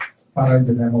Father, in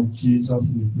the name of Jesus,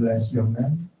 we bless your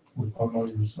name. We honor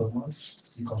you so much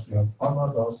because you have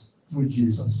honored us through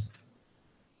Jesus.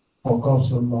 For God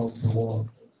so loved the world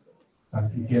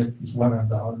that he gave his one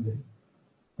and only,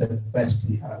 the best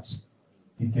he has.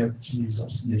 He gave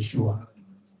Jesus, Yeshua,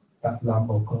 that Lamb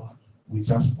of God,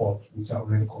 without spot, without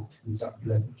wrinkle, without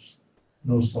blemish,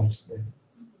 no such thing.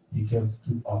 He gave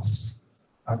to us.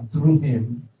 And through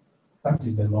him, that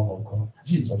is the love of God.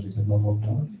 Jesus is the love of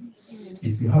God.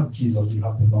 If you have Jesus, you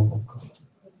have the love of God.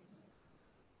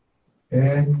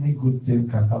 Any good thing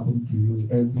can happen to you.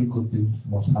 Every good thing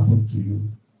must happen to you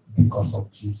because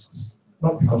of Jesus.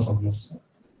 Not because of yourself.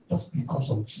 Just because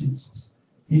of Jesus.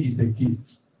 He is a gift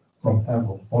from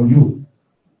heaven for you.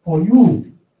 For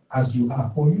you, as you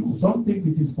are. For you. Don't think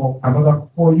it is for another.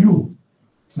 For you.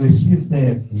 Receive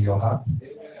them in your heart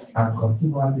and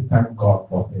continually thank God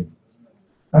for him.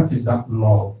 That is that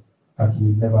love that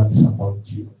will never disappoint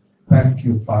you. Thank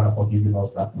you, Father, for giving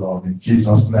us that love in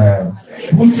Jesus' name.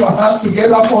 Put your hands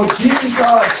together for Jesus.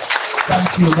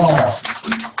 Thank you, Lord.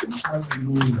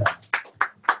 Hallelujah.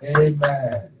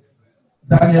 Amen.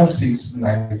 Daniel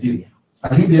 6:19.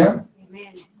 Are you there?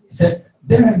 Amen. It said,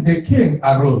 then the king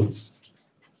arose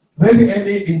very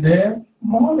early in the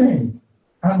morning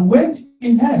and went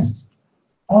in haste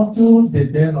unto the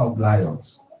den of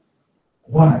lions.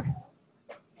 Why?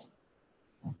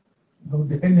 Because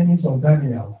the enemies of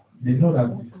Daniel, they know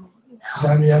that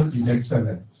Daniel is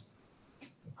excellent.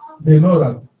 They know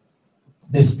that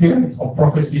the spirit of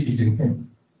prophecy is in him.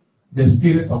 The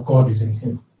spirit of God is in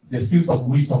him. The spirit of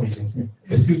wisdom is in him.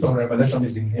 The spirit of revelation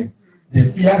is in him.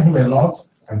 They fear him a lot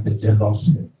and they jealous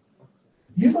him.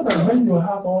 You know that when you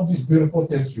have all these beautiful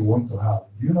things you want to have,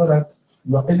 do you know that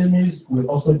your enemies will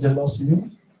also jealous you?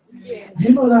 Yes. Do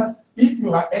you know that if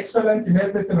you are excellent in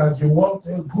everything as you want,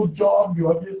 a good job, it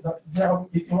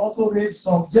will also raise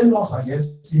some jealous against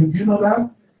you. Do you know that?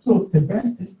 So the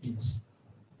best thing is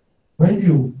when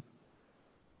you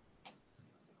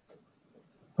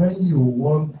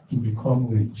want to become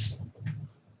rich,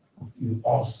 you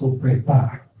also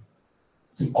prepare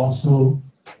to also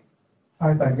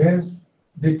fight against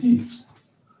the thieves.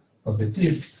 Because the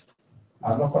thieves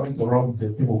are not coming to rob the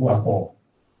people who are poor.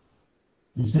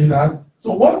 You see that?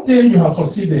 So one day you have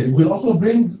succeeded will also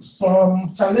bring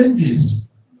some challenges.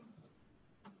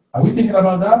 Are we thinking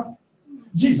about that?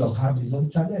 Jesus had his own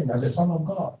challenge as the Son of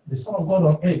God. The Son of God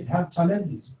on earth had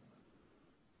challenges.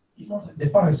 You know, the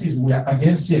Pharisees were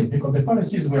against him because the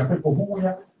Pharisees were people who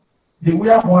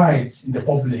wear white in the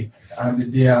public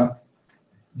and their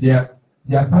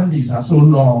families are so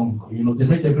long. You know, they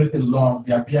make everything long.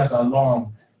 Their beards are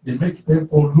long. They make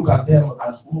people look at them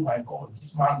as, oh my God,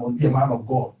 this man must be a man of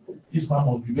God. This man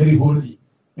must be very holy.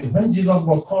 But when Jesus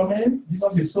was coming,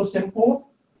 Jesus is so simple.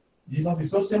 Jesus is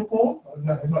so simple. You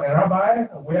know, a rabbi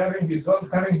wearing his gun,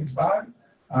 carrying his bag,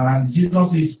 and when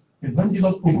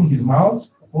Jesus opened his mouth,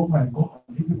 oh my God,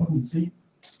 people will say,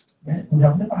 man, we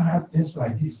have never had things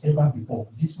like this ever before.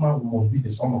 This man must be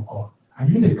the Son of God. Are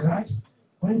you the Christ?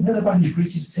 Whenever he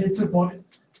preaches, everybody,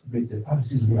 but the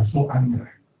Pharisees were so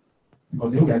angry.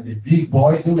 Because they were the big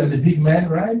boys, they were the big men,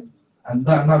 right? And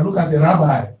now look at the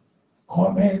rabbi.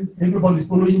 Coming, everybody's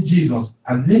following Jesus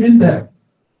and leaving them.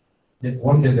 Then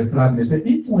one day they planned, they said,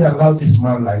 if we allow this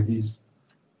man like this,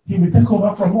 he will take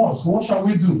over from us. What shall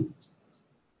we do?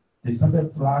 They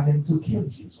started planning to kill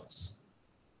Jesus.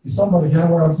 Is somebody hear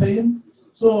what I'm saying?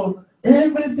 So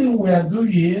everything we are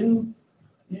doing,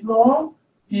 you know,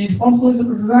 is also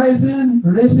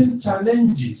raising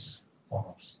challenges for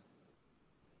us.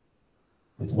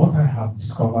 But what I have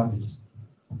discovered is,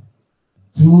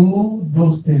 through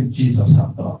those things Jesus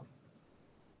has done,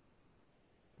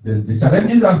 the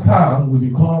challenges that come will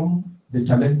become the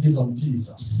challenges of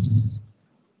Jesus.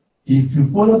 If you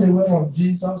follow the way of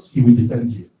Jesus, he will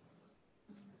defend you.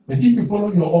 But if you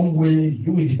follow your own way,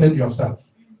 you will defend yourself.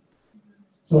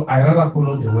 So I rather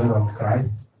follow the way of Christ,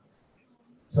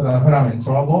 so that when I'm in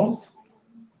trouble,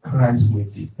 Christ will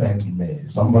defend me.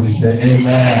 Somebody say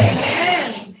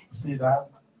amen. See that?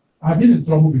 I've been in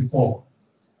trouble before,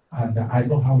 and I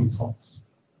know how it talks.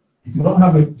 If you don't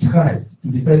have a Christ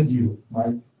to defend you,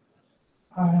 right?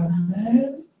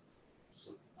 Man,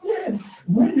 yes,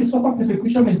 when you suffer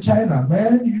persecution in China,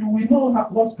 man, you will know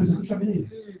what persecution is.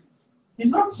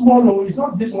 It's not small, it's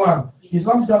not this one. It's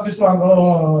not just this one,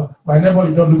 oh, my neighbor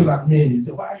is just looking at me. He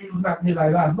said, why are you looking at me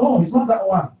like that? No, it's not that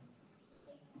one.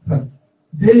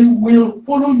 They will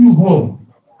follow you home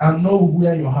and know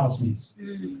where your house is.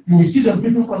 You will see the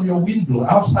people from your window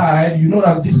outside. You know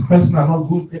that this person are not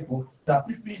good people. That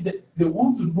people, they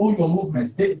want to know your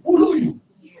movement. They follow you.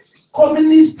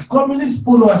 Communist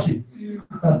followership.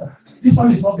 This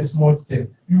one is not a small thing.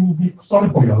 You will be sorry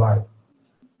for your life.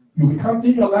 You will be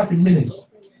counting your life in minutes.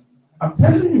 I'm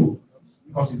telling you,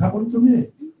 because it happened to me.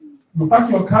 You park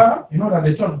your car, you know that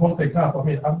the church bought a car for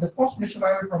me. I'm the first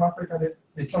missionary from Africa.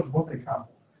 The church bought a car.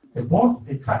 They bought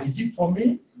a car, a Jeep for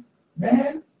me.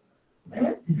 Man,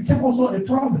 it became also a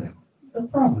problem. A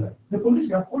problem. The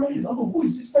police are following. Oh, who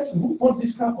is this person? Who bought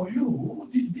this car for you? Who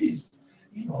did this?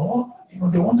 You know,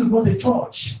 they want to go to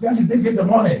church. Where did they get the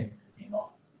money? You know,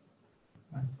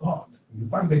 my God. You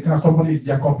park the car, somebody is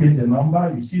copying the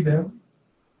number. You see them.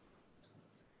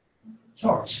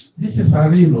 Church, this is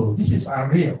unreal. This is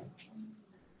unreal.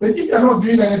 But if you're not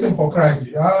doing anything for Christ,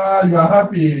 you are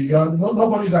happy.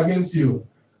 Nobody is against you.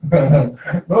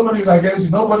 Nobody is against you.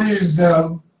 Nobody is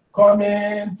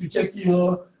coming to check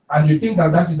you, and you think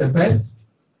that is the best.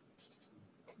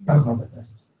 That's not the best.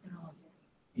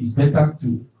 It's better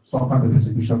to suffer the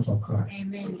persecutions of Christ.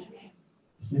 Amen.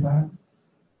 See that?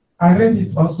 I read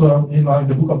it also in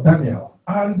the book of Daniel,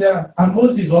 and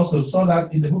Moses also saw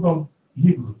that in the book of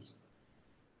Hebrews.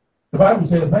 The Bible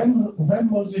says when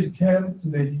Moses came to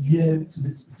the year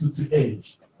to age,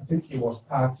 I think he was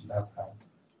 30 that time,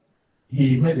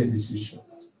 he made a decision.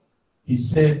 He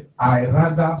said, I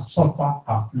rather suffer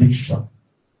affliction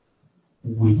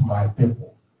with my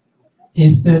people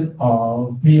instead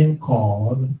of being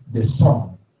called the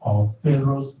son of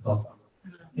Pharaoh's daughter.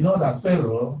 You know that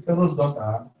Pharaoh's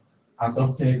daughter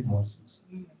adopted Moses.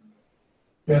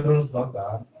 Pharaoh's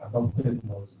daughter adopted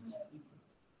Moses.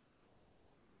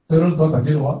 Pharaoh's daughter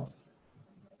did what?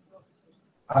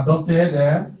 Adopted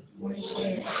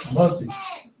Moses.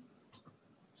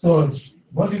 So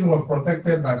Moses was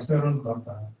protected by Pharaoh's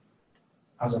daughter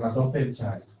as an adopted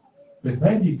child. But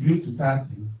when he grew to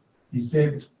 30, he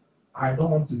said, I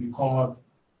don't want to be called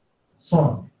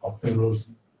son of Pharaoh's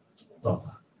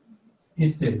daughter.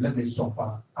 Instead, let me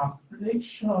suffer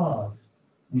affliction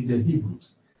with the Hebrews.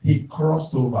 He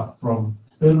crossed over from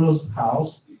Pharaoh's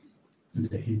house to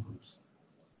the Hebrews.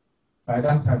 By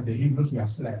that time, the Hebrews were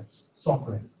slaves,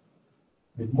 suffering.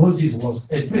 But Moses was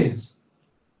a prince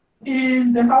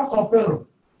in the house of Pharaoh.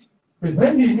 But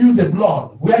when he knew the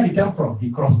blood, where he came from,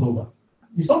 he crossed over.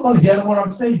 Is somebody hearing what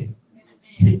I'm saying?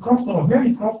 He crossed over. When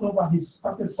he crossed over, he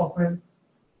started suffering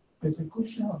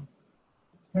persecution.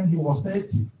 When he was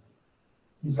 30,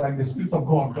 it's like the Spirit of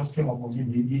God just came upon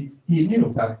him. He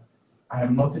knew that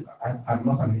I'm not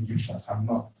an Egyptian. I'm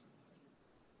not.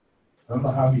 I don't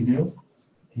know how he knew.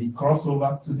 He crossed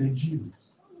over to the Jews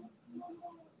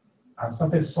and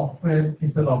started suffering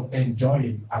instead of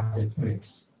enjoying as a prince.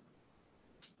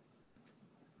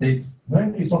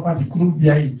 When he suffered, he couldn't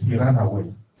bear it. He ran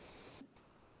away.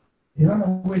 He ran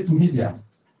away to Midian.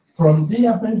 From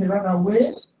there, when he ran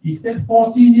away, he stayed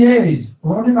 40 years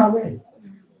running away.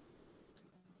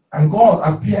 And God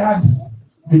appeared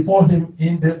before him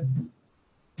in the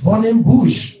burning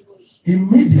bush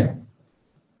in Midian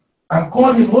and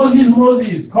called him,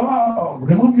 Moses, come,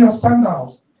 remove your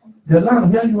sandals. The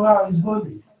land where you are is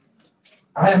holy.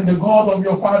 I am the God of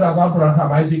your fathers,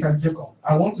 Abraham, Isaac, and Jacob.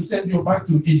 I want to send you back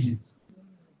to Egypt.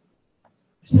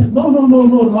 He said, no,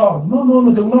 Lord.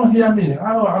 No, they will not hear me.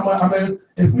 I'm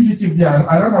a fugitive here.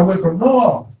 I ran away from.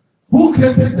 No. Who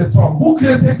created the sun? Who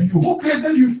created you? Who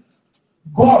created you?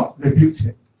 God rebuked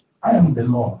him. I am the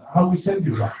Lord. I will send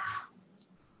you back.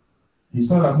 He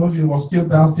saw that Moses was still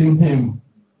doubting him.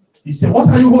 He said, what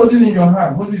are you holding in your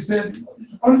hand? Moses said,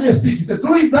 only a stick. He said,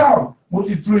 throw it down.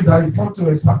 Moses threw it down. He turned to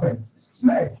a serpent.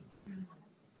 Snake.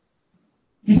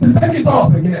 He said, take it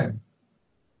off again.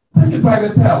 Take it by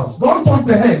the tails. Don't touch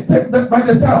the head. Take that by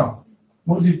the tail.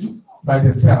 Moses took by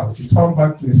the tail. He turned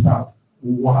back to his staff.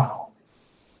 Wow.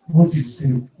 Moses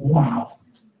said, wow.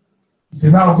 He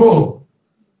said, now go.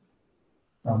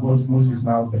 And Moses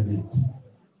now believed.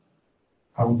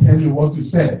 I will tell you what to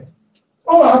say.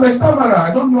 Oh, I'm a camera.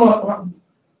 I don't know.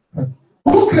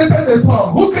 Who created the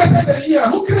sun? Who created the year?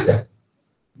 Who created?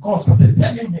 God started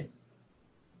telling me.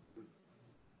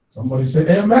 Somebody say,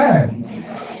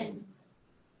 Amen.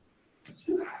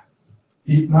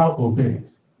 He now obeyed.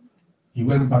 He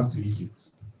went back to Egypt.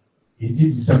 He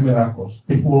did the same miracles.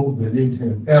 People believed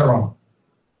him. Aaron.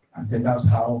 And then that's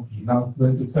how he now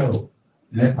went to Pharaoh.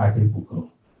 Let my people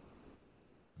go.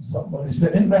 Somebody say,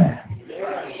 Amen.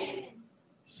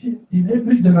 See, in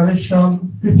every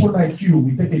generation, people like you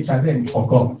will take a challenge for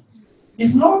God.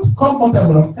 It's not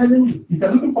comfortable, I'm telling you. If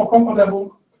you're looking for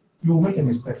comfortable, you will make a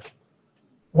mistake.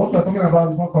 What we're talking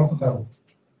about is not comfortable.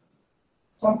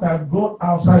 Sometimes go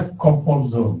outside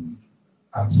comfort zone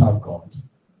and serve God.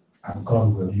 And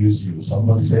God will use you.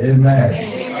 Somebody say Amen.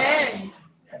 Amen.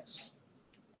 Yes.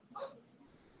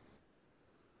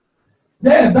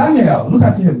 Then Daniel, look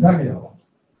at him, Daniel.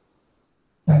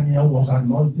 Daniel was an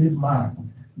anointed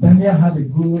man. Daniel had a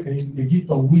gift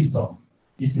of wisdom.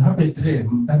 If you have a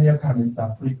dream, Daniel can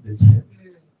interpret the dream.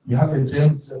 You have a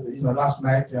dream, last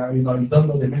night, you don't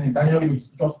know the meaning. Daniel is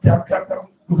just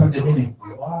look at the meaning.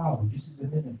 Wow, this is the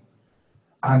meaning.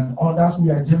 And others,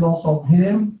 we are jealous of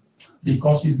him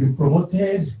because he's been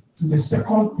promoted to the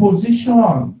second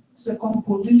position. Second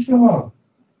position.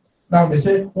 Now they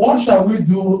say, what shall we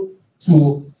do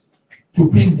to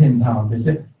pin him down? They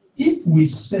say, if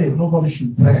we say nobody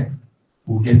should pray,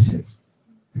 we'll get it.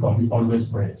 Because we always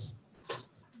pray.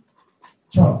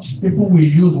 Church, people will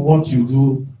use what you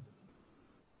do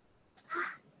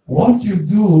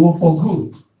for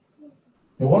good.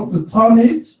 They want to turn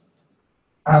it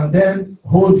and then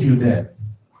hold you there.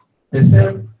 They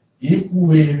say, if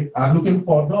we are looking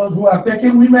for those who are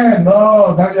taking women,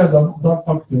 no, Daniel don't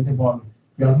talk to anybody.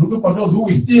 If you are looking for those who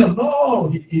will steal,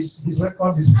 no, his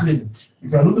record is clean.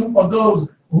 If you are looking for those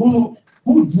who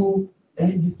do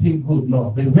anything good,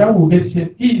 no. But where we get here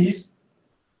is,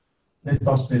 let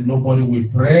us say nobody will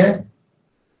pray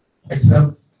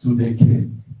except to the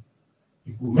king.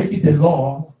 If we make it a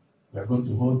law, we are going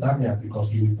to hold Daniel because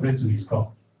he will pray to his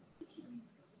God.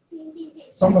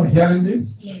 Someone hearing this?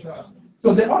 Yes.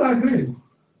 So they all agreed.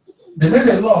 They made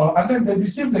a law and then they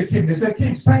deceived the king. They said,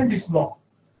 King, sign this law.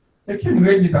 The king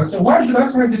read it and said, why should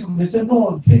I sign this law? They said,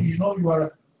 no, king, you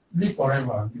are live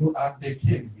forever. You are the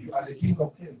king. You are the king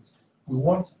of kings. We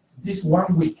want this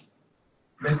 1 week.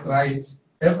 Let's try it.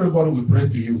 Everybody will pray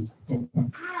to you.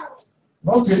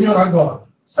 Not to any other God.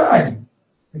 Sign.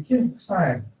 The king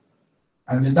signed.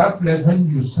 And in that place, when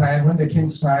the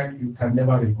king signed, you can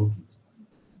never revoke it.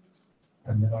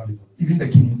 Even the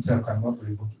king himself cannot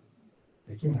revoke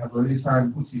it. The king has already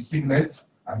signed, put his signet,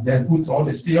 and then put all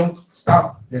the seals,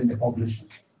 stamp, then they publish it.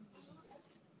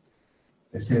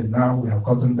 They said, now we have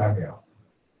gotten Daniel.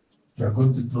 We are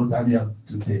going to throw Daniel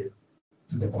to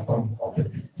the bottom of the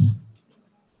pit.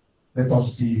 Let us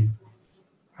see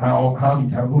how he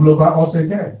can rule over us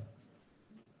again.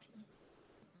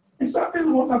 Exactly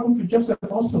what happened to Joseph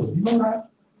also. You know that?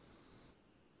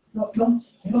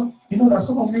 You know that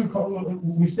some of you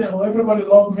we say, oh, everybody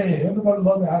loves me. Everybody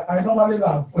loves me. I normally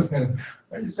laugh.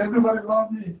 When you say everybody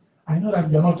loves me, I know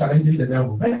that you're not challenging the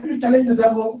devil. But if you challenge the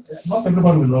devil, not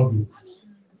everybody will love you.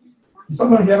 Is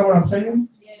somebody hear what I'm saying?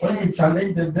 Yeah. When you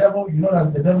challenge the devil, you know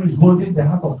that the devil is holding the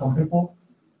heart of some people.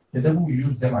 The devil will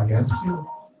use them against you.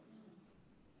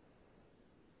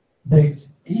 But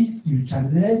if you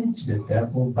challenge the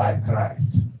devil by Christ,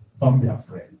 don't be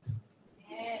afraid.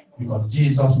 Because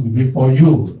Jesus will be for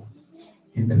you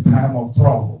in the time of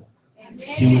trouble.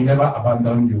 Amen. He will never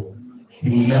abandon you. He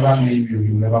will never leave you.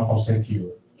 He will never forsake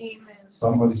you. Amen.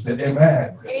 Somebody said,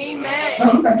 Amen. Amen.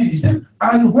 Now look at it. He said,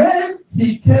 and when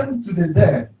he came to the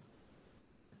dead,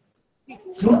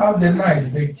 throughout the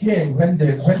night, the king, when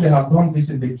they have done this,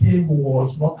 the king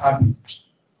was not happy.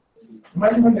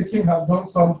 Imagine when the king had done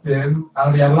something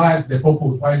and realized the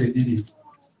purpose why they did it.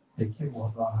 The king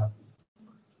was not happy.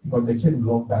 Because the king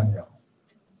loved Daniel.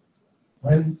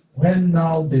 When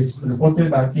now they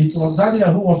reported that it was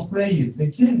Daniel who was praying,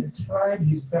 the king tried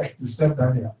his best to save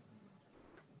Daniel.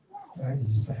 Tried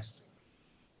his best.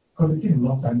 Because the king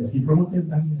loved Daniel. He promoted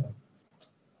Daniel.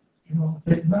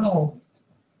 But now,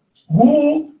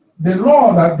 the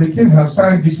law that the king has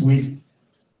signed this week,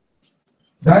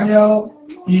 Daniel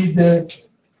is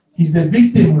the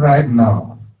victim right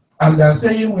now. And they are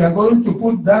saying we are going to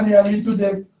put Daniel into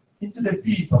the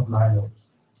pit of lions.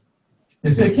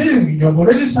 They say, King, you have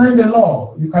already signed the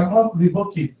law. You cannot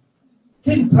revoke it.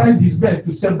 King tried his best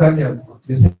to save Daniel.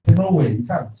 They say, no way, you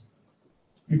can't.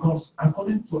 Because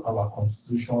according to our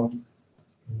constitution,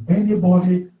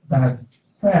 anybody that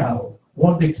fell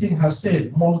what the king has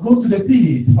said must go to the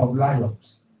pit of lions.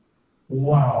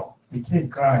 Wow. The king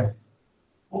cried,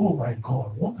 oh my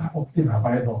God, what type of thing have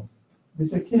I done? They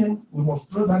say, King, we must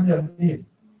throw Daniel in.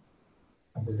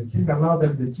 And the king allowed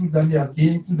them to throw Daniel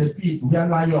into the pit. We are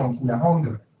lions, we are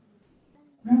hungry.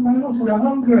 We are lions, we are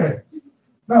hungry.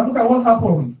 Now look at what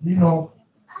happened.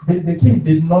 The king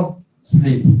did not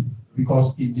sleep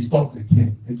because it disturbed the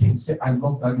king. The king said, I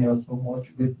love Daniel so much,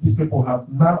 but these people have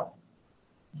now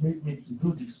made me to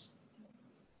do this.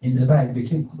 In the night, the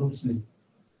king couldn't sleep.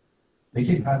 The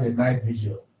king had a night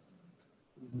vision.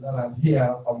 And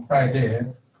here on Friday,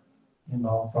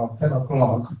 from 10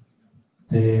 o'clock,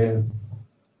 the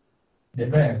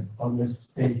men always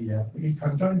stay here. You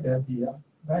can join them here,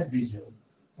 night vision,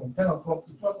 from 10 o'clock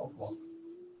to 12 o'clock.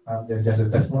 And there's a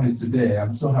testimony today.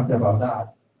 I'm so happy about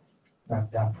that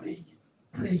they are praying.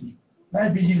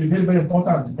 Night vision is very, very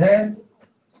important. Men,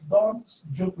 don't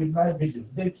joke with night vision.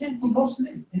 The king could not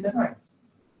sleep in the night.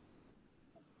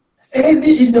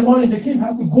 Early in the morning, the king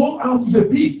has to go out to the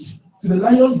pit, to the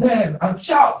lion's den, and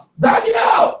shout,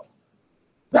 Daniel!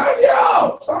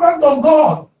 Daniel! Servant of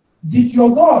God! Did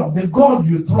your God, the God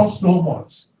you trust so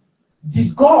much,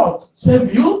 did God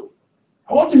save you?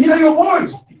 I want to hear your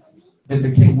voice. Then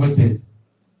the king waited.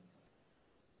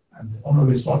 And all of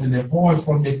a sudden, a voice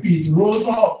from the pit rose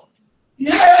up.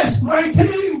 Yes, my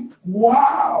king!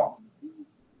 Wow!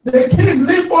 The king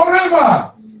live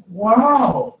forever!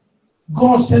 Wow!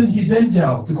 God sent his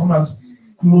angel to come and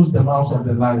close the mouth of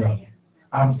the lion.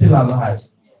 I'm still alive.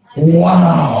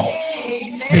 Wow!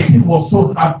 The king was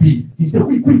so happy. He said,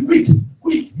 quick, quick, quick,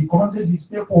 quick. He commanded his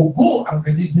people, go and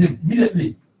release him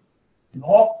immediately. You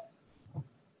know?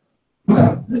 Look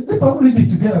at, let's all read it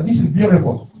together. This is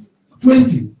beautiful.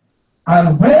 20.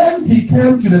 And when he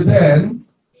came to the den,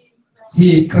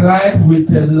 he cried with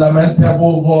a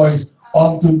lamentable voice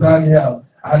unto Daniel.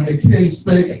 And the king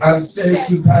spake and said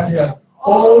to Daniel,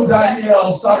 O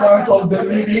Daniel, servant of the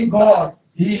living God,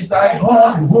 he is thy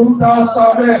God whom thou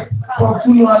servest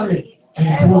continually,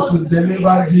 and who to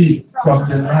deliver thee from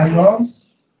the lions.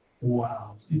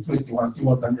 Wow. See 21, see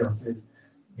what Daniel said.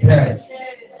 Yes.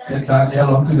 Said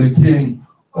Daniel unto the king,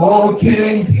 O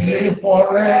king, live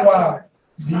forever.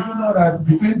 Do you know that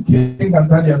between king and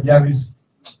Daniel there is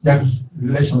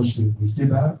relationship? You see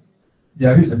that?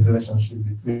 There is a relationship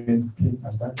between king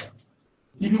and Daniel.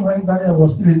 Even when Daniel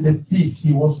was still in the pit,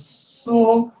 he was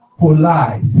so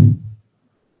polite.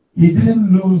 He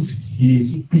didn't lose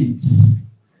his peace.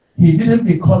 He didn't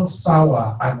become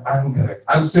sour and angry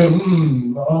and say,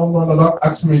 no, don't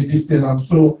ask me this thing. I'm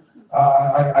so,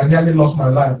 I nearly lost my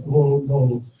life. Oh,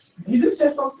 no. He didn't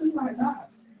say something like that.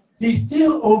 He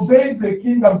still obeyed the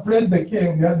king and praised the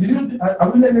king. Yeah?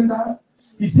 Are we learning that?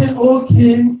 He said, O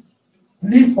king,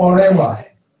 live forever.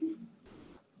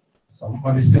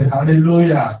 Somebody say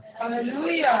hallelujah.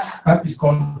 Hallelujah. That is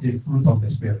called the fruit of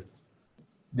the Spirit.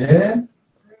 The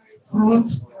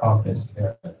fruit of the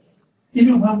Spirit.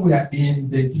 Even when we are in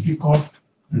the difficult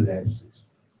places,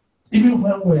 even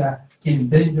when we are in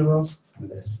dangerous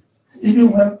places,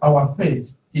 even when our faith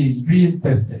is being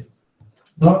tested,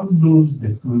 don't lose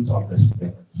the fruit of the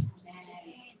Spirit.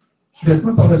 The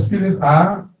fruit of the Spirit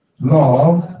are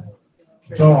love,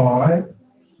 joy,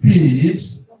 peace,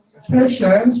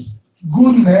 patience,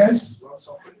 goodness,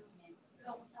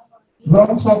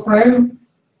 long-suffering,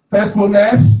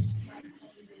 faithfulness,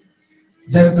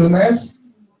 gentleness,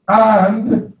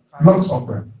 and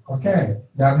long-suffering. Okay,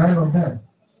 there are 9 of them.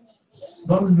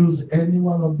 Don't lose any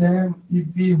one of them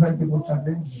even when people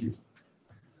challenge you.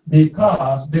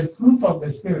 Because the fruit of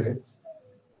the Spirit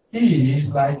is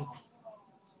like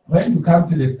when you come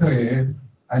to the tree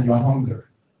and you are hungry.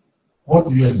 What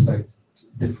do you expect?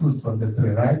 The fruit from the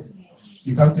tree, right?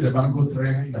 You come to the mango tree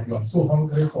and you are so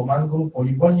hungry for mango for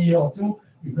 1 year or 2,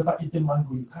 you've never eaten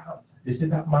mango, you can't. They say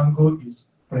that mango is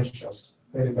precious,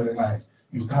 very, very nice.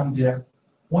 You come there,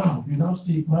 wow, you now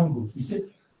see mangoes. You say,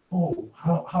 oh,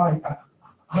 how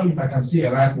if I can see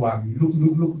a ripe one? You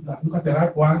look at the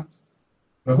ripe one.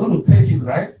 You're going to take it,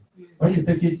 right? When you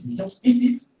take it, you just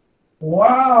eat it.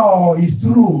 Wow, it's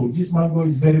true. This mango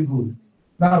is very good.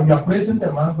 Now you are praising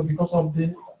the mango because of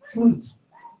the fruit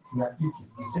you are eating.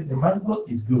 You say the mango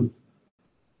is good.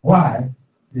 Why?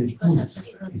 The fruit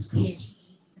is good.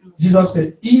 Jesus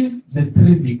said, if the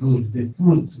tree be good, the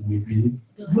fruit will be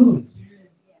good.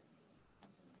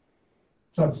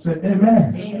 So say,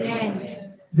 amen.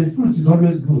 Amen. The fruit is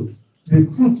always good. The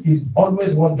fruit is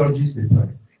always what judges the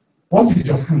tree. What is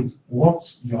your fruit? What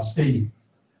you are saying.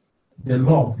 The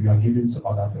love you are giving to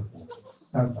other people.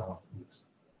 That's our fruit.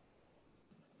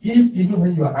 If even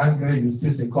when you are angry, you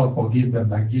still say, God, forgive them,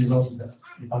 like Jesus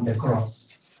on the cross.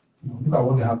 Look at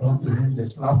what they have done to him. They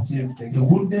slapped him. They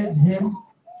wounded him.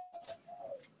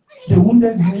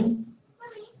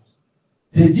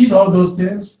 They did all those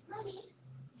things.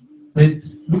 But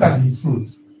look at his fruit.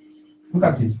 Look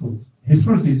at his fruit. His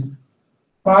fruit is,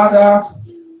 Father,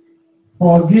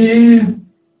 forgive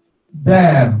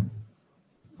them,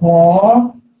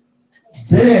 for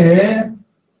they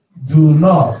do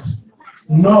not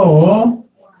know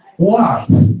what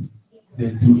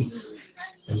they do.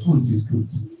 The fruit is good.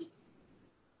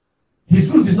 His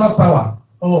fruit is not sour.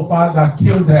 Oh, Father,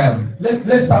 kill them. Let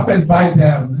serpents bite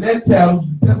them. Let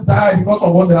them die because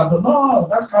of what they have done. No,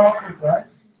 that's our fruit, right?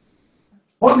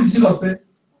 What did Jesus say?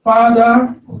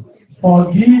 Father,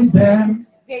 forgive them,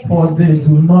 for they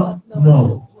do not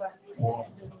know.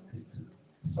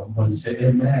 Somebody say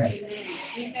amen.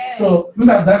 Amen. So look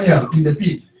at Daniel in the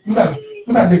pit. Look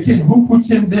at the king who put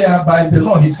him there by the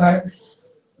law. He said,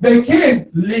 the king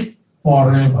lives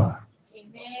forever.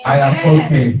 Amen. I am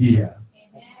okay here.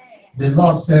 Amen. the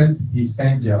Lord sent his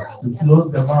angels to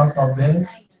close the mouth of the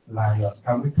lions.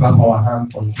 Can we clap our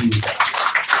hands for Jesus?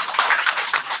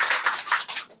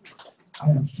 I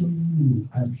am showing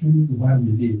you why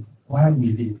we live. Why we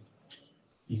live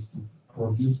is to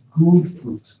produce good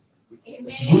fruit.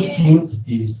 Good fruit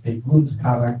is a good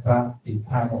character in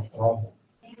time of trouble.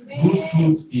 Good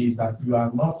fruit is that you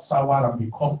are not sour and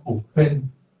become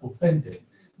offended.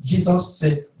 Jesus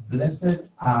said, blessed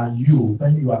are you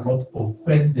when you are not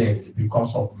offended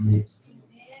because of me.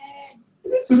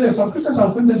 Today, some Christians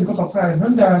are offended because of Christ.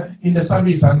 When they are in the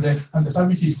service and the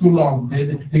service is too long, they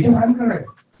get angry.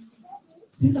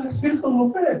 These are spirits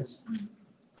of offense.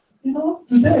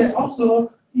 Today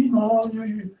also, you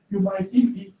might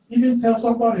even tell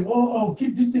somebody, oh,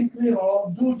 keep this thing clear,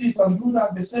 or do this and do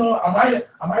that. They say, oh, am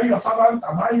I your servant?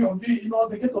 Am I your,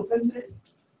 they get offended.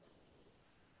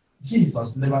 Jesus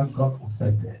never got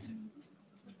offended.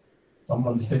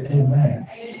 Somebody say, amen.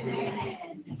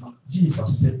 Jesus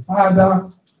said,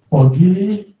 Father,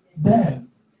 forgive them,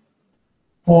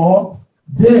 for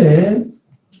they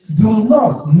do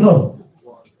not know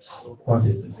what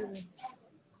it is.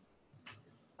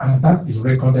 And that is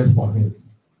recorded for him.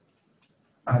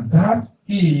 And that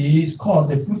is called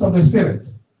the fruit of the Spirit.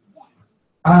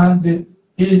 And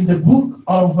in the book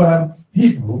of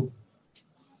Hebrew,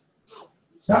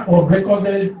 that was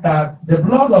recorded that the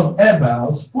blood of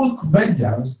Abel spoke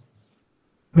vengeance,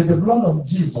 but the blood of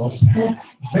Jesus spoke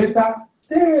better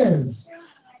things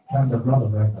than the blood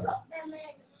of Abel.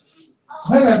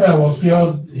 When Abel was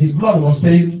killed, his blood was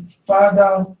saying,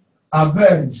 Father,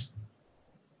 avenge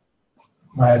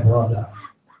my brother.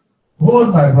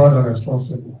 Hold my brother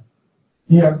responsible.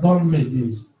 He has done me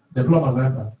this, the blood of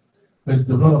Abel. But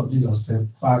the blood of Jesus said,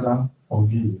 Father,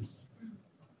 forgive.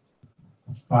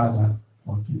 Father,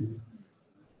 forgive.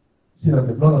 See that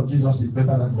the blood of Jesus is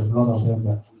better than the blood of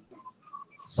Abel.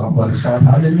 Somebody shout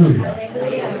hallelujah.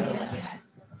 Hallelujah.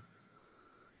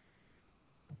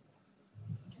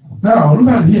 Now, look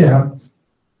at here.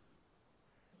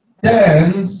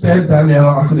 Then said Daniel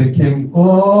unto the king,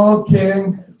 O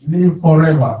king, live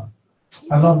forever.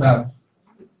 I love that.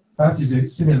 That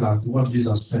is similar to what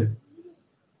Jesus said.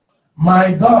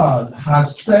 My God has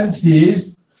sent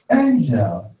his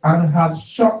angel and has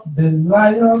shut the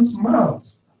lion's mouth,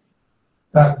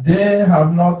 that they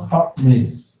have not hurt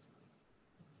me.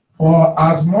 For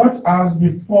as much as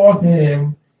before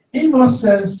him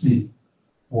innocency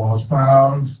was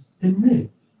found in me,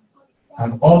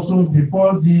 and also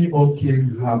before thee, O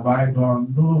king, have I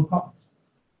done no hurt.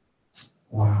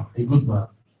 Wow, a good man.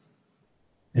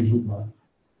 A good man.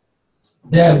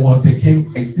 There was the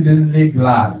king exceedingly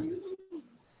glad.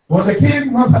 Was the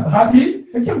king not happy?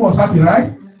 The king was happy,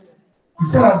 right? He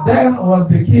said that then was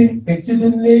the king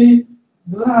exceedingly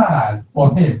glad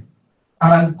for him,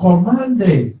 and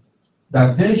commanded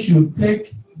that they should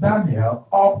take Daniel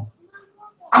up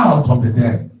out of the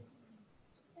den.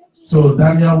 So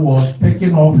Daniel was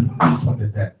taken up out of the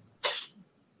den,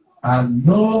 and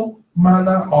no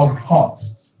manner of hurt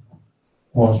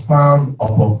was found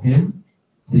upon him,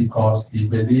 because he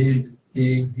believed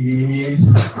in his.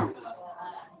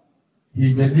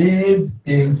 He believed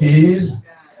in his.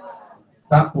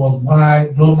 That was why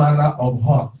no manner of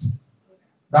hurt.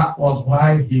 That was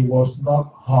why he was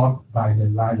not hurt by the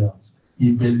lions.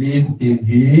 He believed in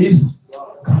his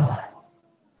God.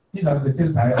 These are the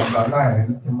things I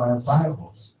underline in my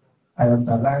Bibles. I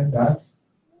underline that.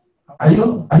 Are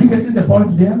you getting the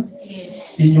point there?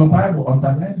 Yes. In your Bible,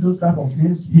 underline those type of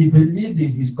things. He believed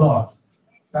in his God.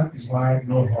 That is why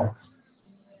no hurt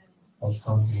was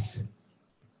found in him.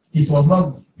 It was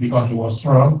not because he was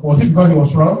strong. Was it because he was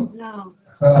strong? No.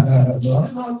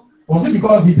 No. Was it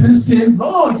because he didn't sin?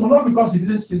 No, it was not because he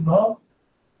didn't sin. No.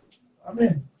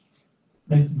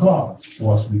 But God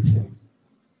was with him.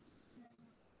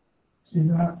 See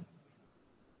that?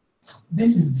 This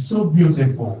is so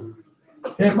beautiful.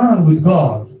 A man with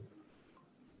God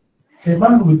is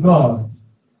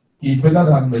better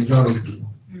than majority.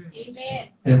 Amen.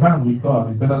 A man with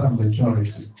God is better than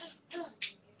majority.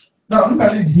 Now look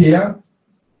at it here.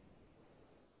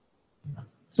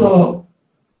 So,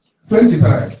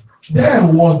 23.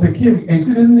 Then was the king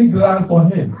exceedingly glad for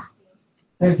him.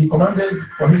 Then he commanded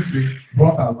for him to be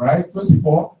brought out, right?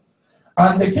 24.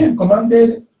 And the king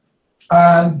commanded,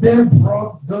 and they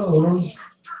brought those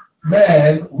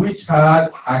men which had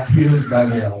accused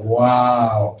Daniel.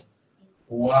 Wow.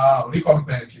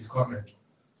 Recompense is coming.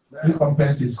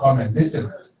 Recompense is coming.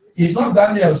 Listen. It's not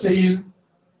Daniel saying,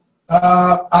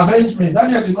 avenge me.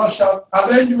 Daniel did not shout,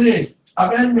 avenge me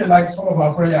like some of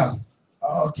our prayers.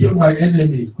 Kill my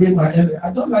enemy, kill my enemy.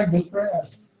 I don't like those prayers.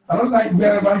 I don't like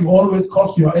wherever you always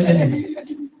curse your enemy.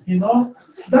 You know,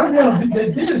 Daniel,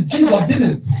 they didn't. Jesus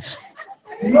didn't.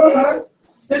 You know that?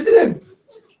 They didn't.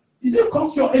 You didn't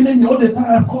curse your enemy all the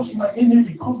time. Curse my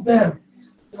enemy. Curse them.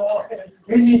 You know,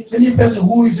 any person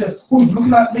who is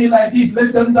looking at me like this,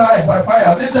 let them die by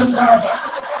fire. Let them die.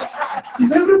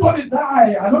 If everybody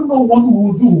die, I don't know what we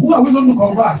will do. Who are we going to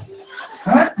convert?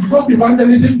 Huh? Because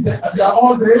evangelism, they are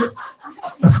all there.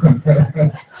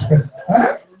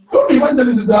 Huh? Don't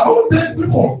evangelism, they are all there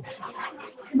people.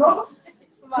 You know?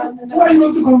 Who are you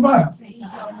going to convert?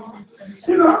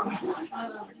 You know?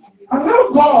 Allow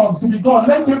God to be God.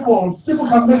 Let people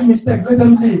can make mistakes. Let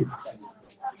them live.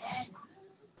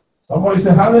 Somebody say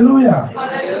hallelujah.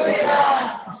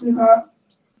 Hallelujah. See that?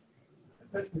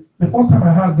 The first time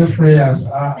I heard these prayers,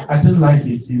 I didn't like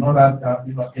it. You know that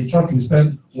a church will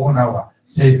spend 1 hour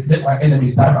say, let my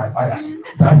enemies die by fire.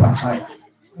 Die by fire.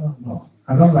 No,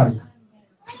 I don't like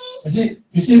it.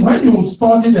 You see, when you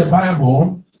study the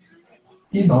Bible,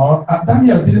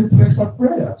 Daniel didn't pray for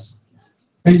prayers.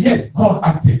 But yet, God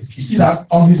acted. You see that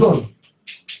on his own.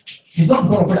 He's not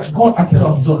God of prayer. God acted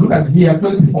on his own. Look at here,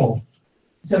 24.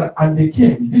 He said, and the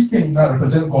king, this king now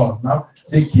represents God. Now,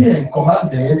 the king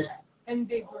commanded,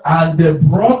 and they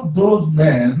brought those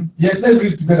men. Yes, let's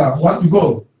read together. Want to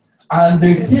go? And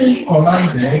the king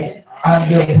commanded,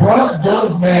 and they brought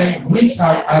those men which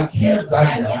had accused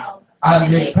Daniel,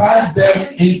 and they cast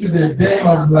them into the den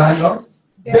of lions,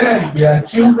 then their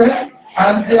children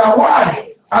and their wives,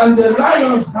 and the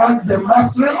lions had the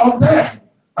mastery of them,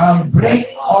 and break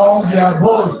all their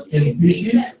bones in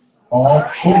pieces, or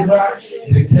over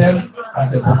the camp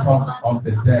at the bottom of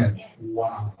the den.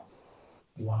 Wow.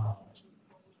 Wow.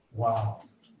 Wow.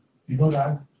 You know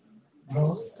that?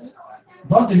 No?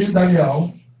 Not even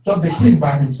Daniel, just the king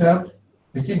by himself.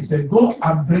 The king said, go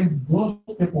and bring those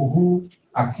people who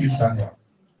accused Daniel.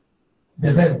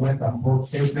 The men went and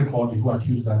brought everybody who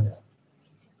accused Daniel.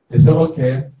 They said,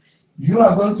 okay, you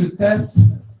are going to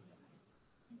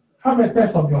have a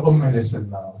test of your own medicine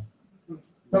now.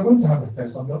 You're going to have a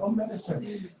test of your own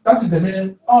medicine. That is the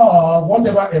meaning,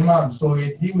 whatever a man sow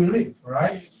it, he will reap,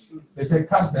 right? They say,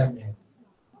 cast them in.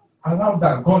 Allow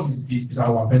that. God is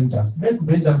our vengeance. Let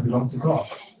vengeance belong to God.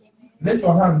 Let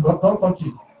your hand, don't touch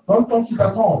it. Don't touch it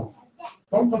at all.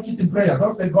 Don't touch it in prayer.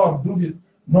 Don't say, God, do this.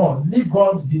 No, leave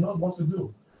God, he knows what to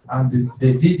do. And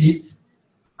they did it,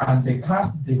 and they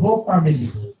cast the whole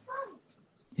family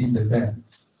in the den.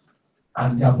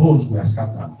 And their bones were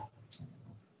scattered.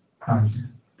 And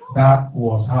that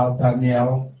was how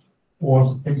Daniel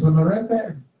was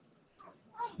exonerated.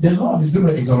 The Lord is going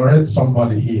to exonerate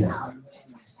somebody here.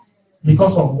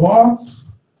 Because of what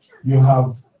you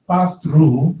have passed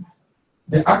through,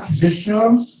 the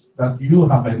accusations that you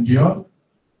have endured,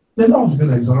 the Lord is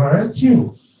going to exonerate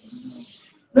you.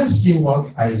 Let's see what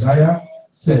Isaiah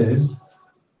says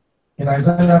in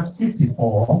Isaiah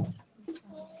 54.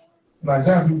 In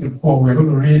Isaiah 54, we're going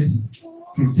to read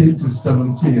 15 to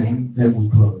 17, then we'll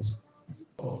close.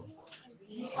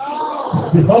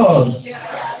 Behold,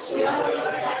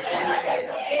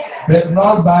 but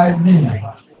not by me.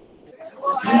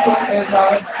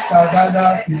 Whosoever shall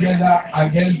gather together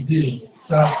against thee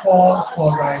shall fall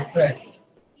for thy sake.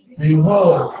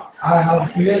 Behold, I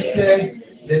have created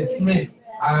the smith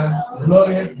and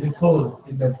lowered the coal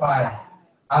in the fire,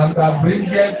 and I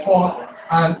bringeth forth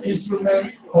an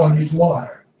instrument for his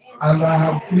work, and I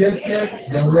have created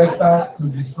the waster to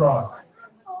destroy.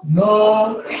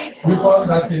 No weapon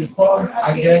that is formed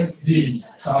against thee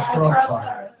shall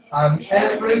prosper, and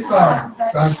every tongue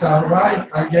that shall rise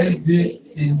against thee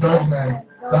in judgment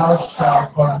thou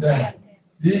shalt condemn.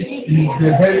 This is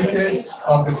the heritage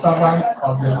of the servants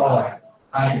of the Lord,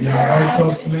 and their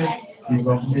righteousness is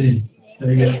of me,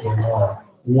 saith the Lord.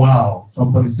 Wow.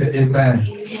 Somebody say amen.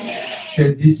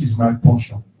 Say, this is my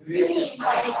portion.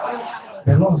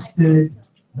 The Lord said,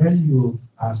 when you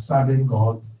are serving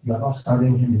God, you are not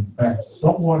serving him in vain.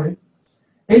 Don't worry.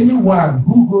 Anyone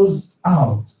who goes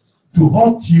out to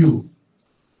hurt you,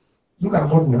 look at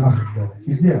what will happen.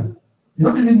 He's here. You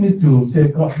don't even need to say,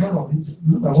 God, no,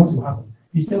 look at what will happen.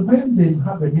 He said, when they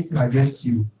have a meeting against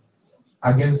you,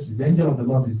 the angel of the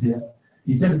Lord is there.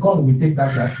 He said, God will take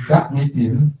that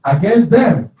meeting against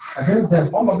them.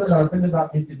 All of them that are attending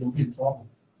that meeting will be in trouble.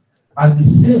 And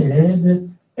he said,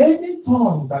 any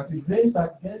tongue that is raised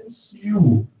against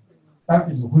you, that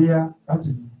is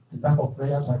the type of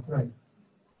prayers I pray.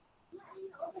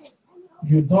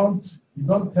 You don't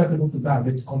tell people to die,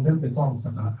 but condemn the tongues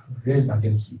that are raised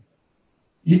against you.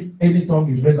 If any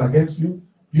tongue is raised against you,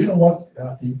 you know what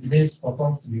it means for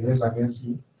tongues to be raised against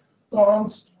you?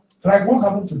 Tongues, like what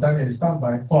happened to Daniel, is done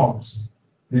by tongues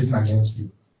raised against you.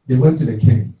 They went to the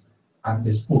king and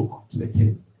they spoke to the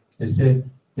king. They said,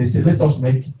 They say, let us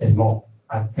make a law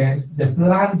against, they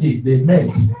planned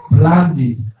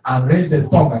it, and raised the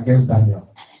tongue against Daniel.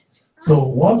 So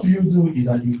what you do is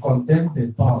that you condemn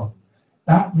the tongue.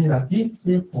 That means that if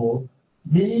people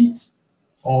meet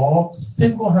or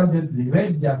single-handedly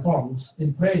raise their tongues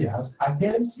in prayers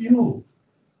against you,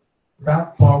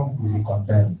 that tongue will be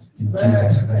condemned in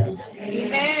Jesus' name.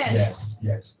 Amen.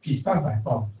 Yes. It starts by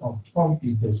tongue. Tongue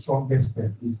is the strongest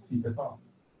thing. It's the tongue.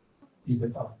 It's the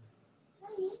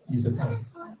tongue.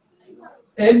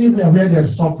 Anywhere where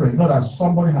there's suffering, not that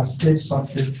somebody has said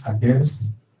something against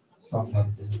somebody.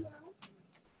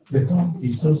 The tongue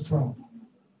is so strong.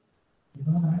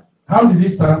 You know that? How did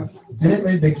it start? They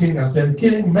made the king and said,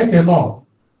 king, make a law.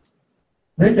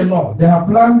 Make a law. They have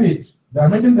planned it. They are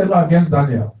making the law against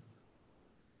Daniel.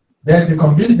 Then they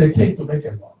convinced the king to make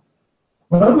a law.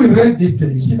 But when we read this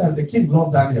thing, you see that the king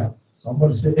loved Daniel.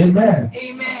 Somebody say, amen.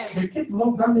 Amen. The king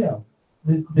loved Daniel.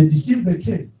 They deceived the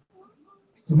king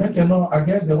to make a law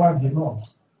against the one he loves.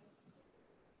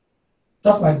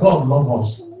 Just like God loves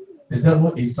us. The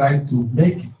devil is trying to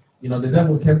make, the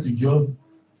devil came to Job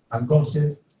and God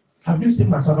said, have you seen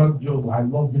my servant Job? I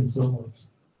love him so much.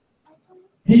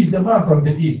 He is the man from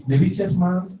the east, the richest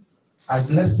man. I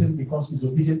bless him because he's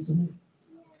obedient to me.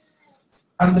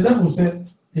 And the devil said,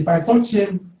 if I touch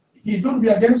him, he's going to be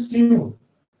against you.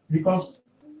 Because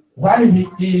why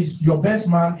he is your best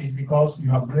man is because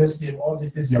you have blessed him, all the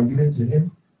things you have given to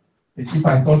him. But if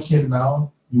I touch him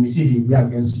now, you will see he will be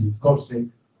against you. God said,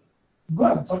 go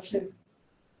and touch him.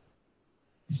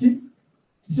 You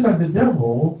see that the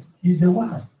devil is the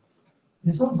one.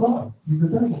 It's not God, it's the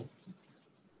devil.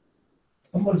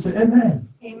 Somebody say, amen.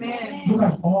 Amen. Look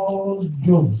at all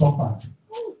Job suffered.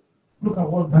 Look at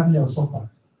what Daniel suffered.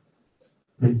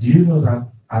 But do you know that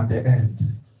at the end,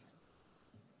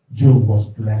 Job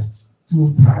was blessed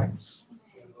 2 times?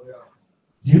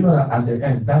 Do you know that at the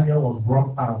end, Daniel was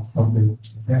brought out from the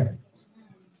dead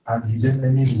and his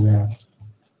enemies were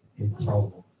in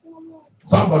trouble?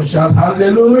 Somebody shout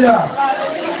hallelujah!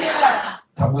 Hallelujah!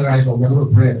 Can we rise up? We're going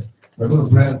to pray. We're going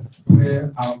to pray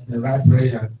out the right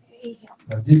prayer.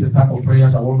 And this is the type of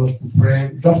prayers I want us to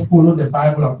pray. Just follow the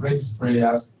Bible and pray these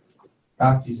prayers.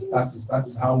 That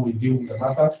is how we deal with the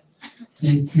matter.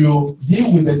 If you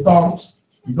deal with the tongues,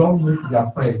 you don't need to be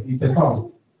afraid. It's a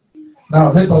tongue.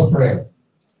 Now let us pray.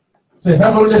 Say,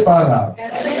 Heavenly Father.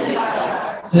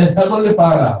 Say, Heavenly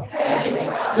Father.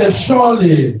 Say,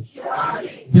 surely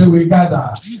they will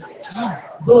gather.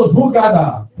 Those who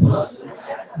gather,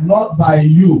 not by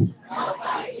you,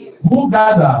 who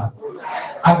gather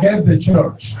against the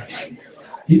church,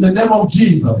 in the name of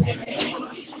Jesus,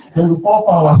 they will fall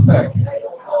for our sake.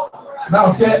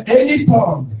 Now say, any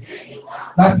tongue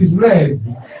that is raised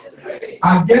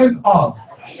against us,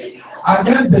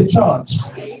 against the church,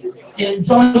 in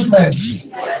judgment,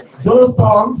 those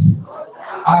tongues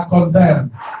are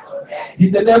condemned.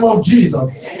 In the name of Jesus,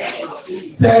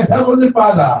 say, Heavenly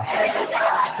Father,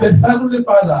 say, Heavenly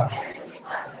Father,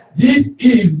 this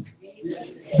is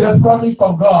the promise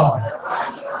of God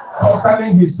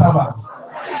concerning his servant.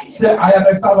 Say, I am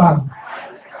a servant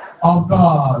of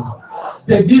God.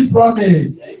 Say, this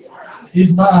promise is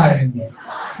mine.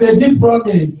 Say, this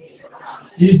promise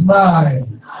is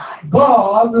mine.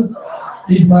 God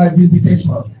is my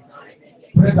vindication.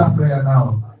 Pray that prayer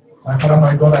now. My Father,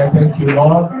 my God, I thank you,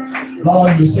 Lord.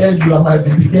 Lord, you said you are my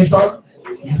vindication.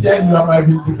 You said you are my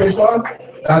vindication.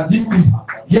 That this is,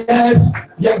 yes,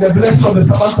 the blessing of the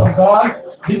servants of God.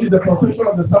 This is the profession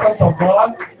of the servants of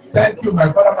God. Thank you,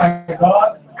 my Father, my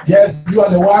God. Yes, you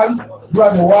are the one. You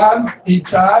are the one in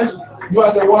charge. You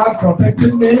are the one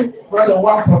protecting me. You are the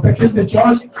one protecting the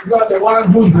church. You are the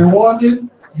one who is rewarding.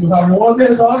 You have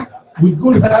rewarded us with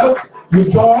good health,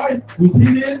 with joy, with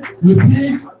healing, with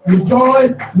peace, with joy,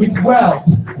 with wealth.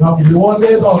 You have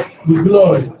rewarded us with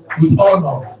glory, with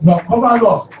honor. You have covered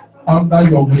us under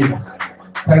your wings.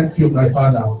 Thank you, my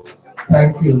Father.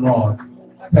 Thank you, Lord.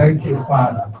 Thank you,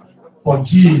 Father. For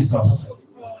Jesus.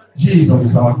 Jesus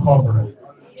is our covering.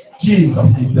 Jesus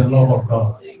is the love of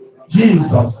God.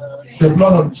 Jesus, the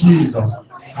blood of Jesus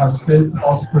has set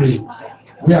us free.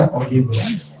 We are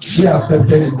forgiven. We are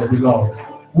accepted in the beloved.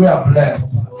 We are blessed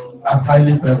and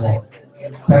highly favored.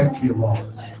 Thank you,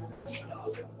 Lord.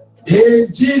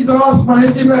 In Jesus'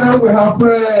 mighty name we have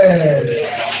prayed.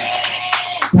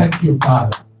 Thank you,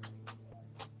 Father.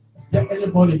 Is there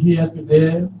anybody here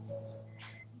today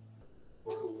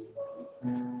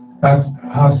that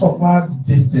has suffered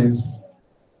distance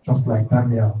just like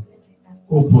Daniel?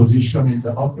 Opposition in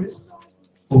the office,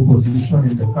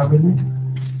 opposition in the family,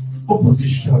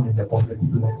 opposition in the public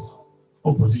place,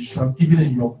 opposition even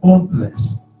in your own place.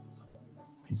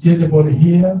 Is there anybody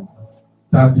here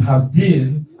that have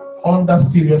been under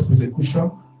serious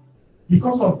persecution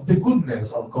because of the goodness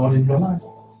of God in your life.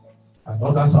 And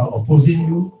others are opposing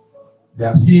you. They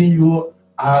are seeing you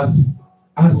as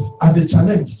a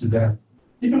challenge to them.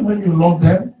 Even when you love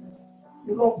them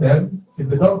if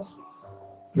they don't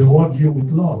reward you with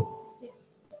love.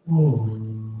 Oh,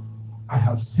 I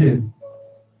have seen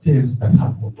things that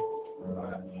happen.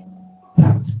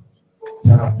 That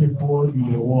there are people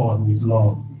you reward with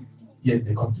love, yet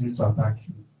they continue to attack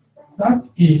you. That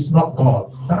is not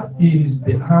God. That is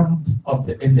the hand of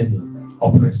the enemy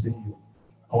oppressing you.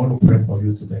 I want to pray for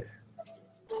you today.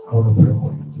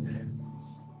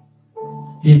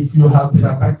 If you have been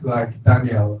attacked like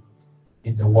Daniel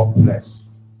in the workplace,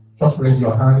 just raise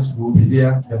your hands. We'll be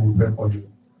there, then we'll pray for you.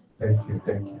 Thank you.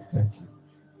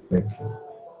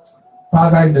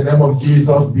 Father, in the name of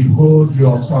Jesus, behold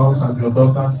your sons and your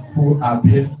daughters who are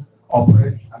being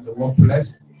oppressed at the workplace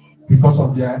because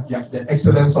of the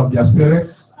excellence of their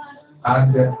spirit,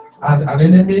 and an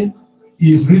enemy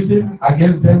is risen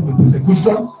against them with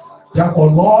persecution.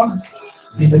 Therefore, Lord,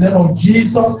 in the name of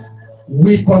Jesus,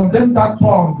 we condemn that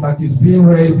tongue that is being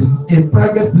raised in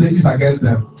private places against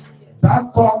them.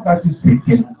 That tongue that is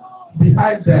speaking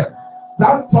behind them.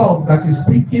 That tongue that is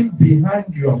speaking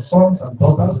behind your sons and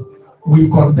daughters, we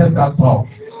condemn that tongue.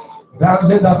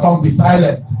 Let that tongue be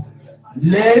silent.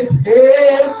 Let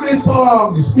every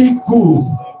tongue speak good.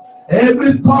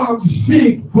 Every tongue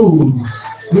speak good.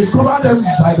 We cover them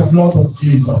by the blood of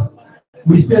Jesus.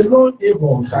 We say no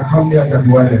evil shall come near their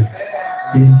dwelling.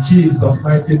 In Jesus'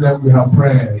 mighty name we have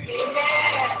prayed.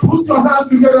 Put your hands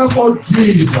together for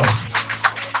Jesus.